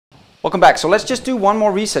Welcome back. So let's just do one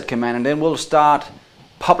more reset command and then we'll start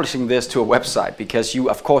publishing this to a website, because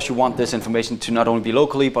of course you want this information to not only be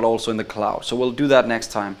locally but also in the cloud. So we'll do that next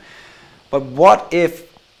time. But what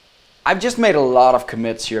if I've just made a lot of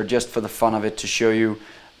commits here just for the fun of it, to show you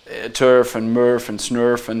turf and murf and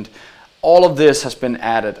snurf, and all of this has been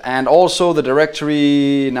added. And also the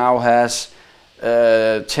directory now has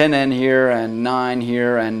 10n here and 9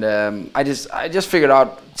 here, and I just figured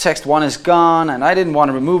out text1 is gone, and I didn't want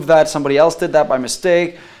to remove that. Somebody else did that by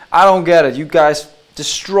mistake. I don't get it. You guys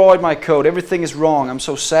destroyed my code. Everything is wrong. I'm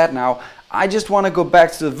so sad now. I just want to go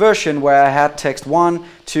back to the version where I had text1,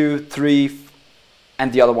 2, 3,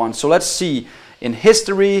 and the other one. So let's see. In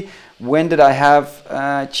history, when did I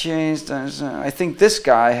have changed? I think this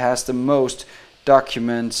guy has the most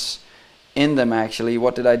documents in them actually.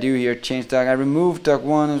 What did I do here? Change doc. I removed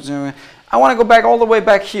doc1. I want to go back all the way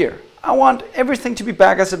back here. I want everything to be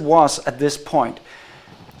back as it was at this point.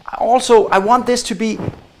 Also, I want this to be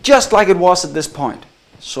just like it was at this point.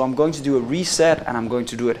 So I'm going to do a reset, and I'm going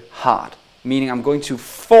to do it hard. Meaning I'm going to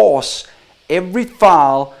force every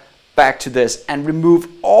file back to this and remove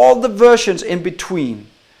all the versions in between.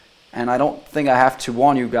 And I don't think I have to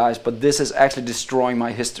warn you guys, but this is actually destroying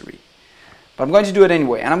my history. But I'm going to do it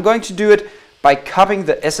anyway, and I'm going to do it by copying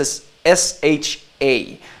the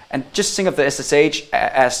SHA. And just think of the SSH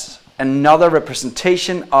as another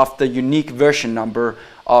representation of the unique version number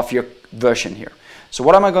of your version here. So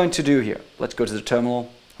what am I going to do here? Let's go to the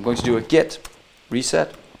terminal. I'm going to do a git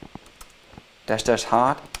reset --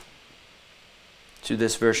 hard to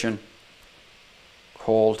this version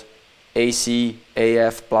called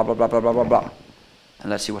ACAF blah blah blah blah blah blah blah. And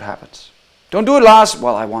let's see what happens. Don't do it, Lars.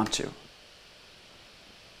 Well, I want to.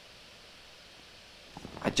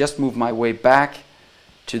 I just moved my way back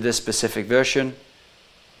to this specific version.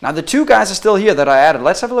 Now the two guys are still here that I added.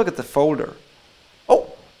 Let's have a look at the folder.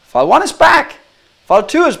 Oh, file 1 is back. File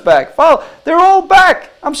 2 is back. They're all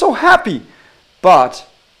back. I'm so happy. But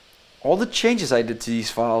all the changes I did to these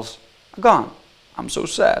files are gone. I'm so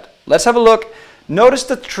sad. Let's have a look. Notice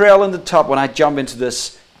the trail in the top when I jump into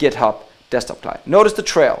this GitHub desktop client. Notice the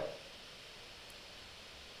trail.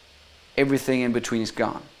 Everything in between is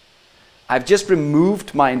gone. I've just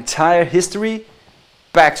removed my entire history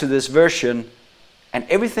back to this version, and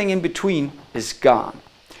everything in between is gone.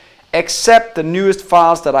 Except the newest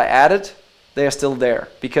files that I added, they are still there,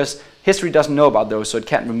 because history doesn't know about those, so it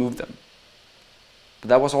can't remove them. But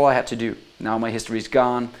that was all I had to do. Now my history is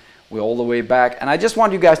gone. We're all the way back. And I just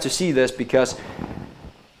want you guys to see this, because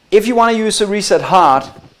if you want to use a reset hard,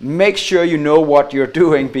 make sure you know what you're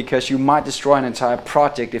doing, because you might destroy an entire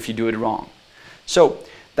project if you do it wrong. So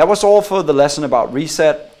that was all for the lesson about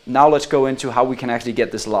reset. Now let's go into how we can actually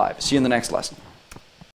get this live. See you in the next lesson.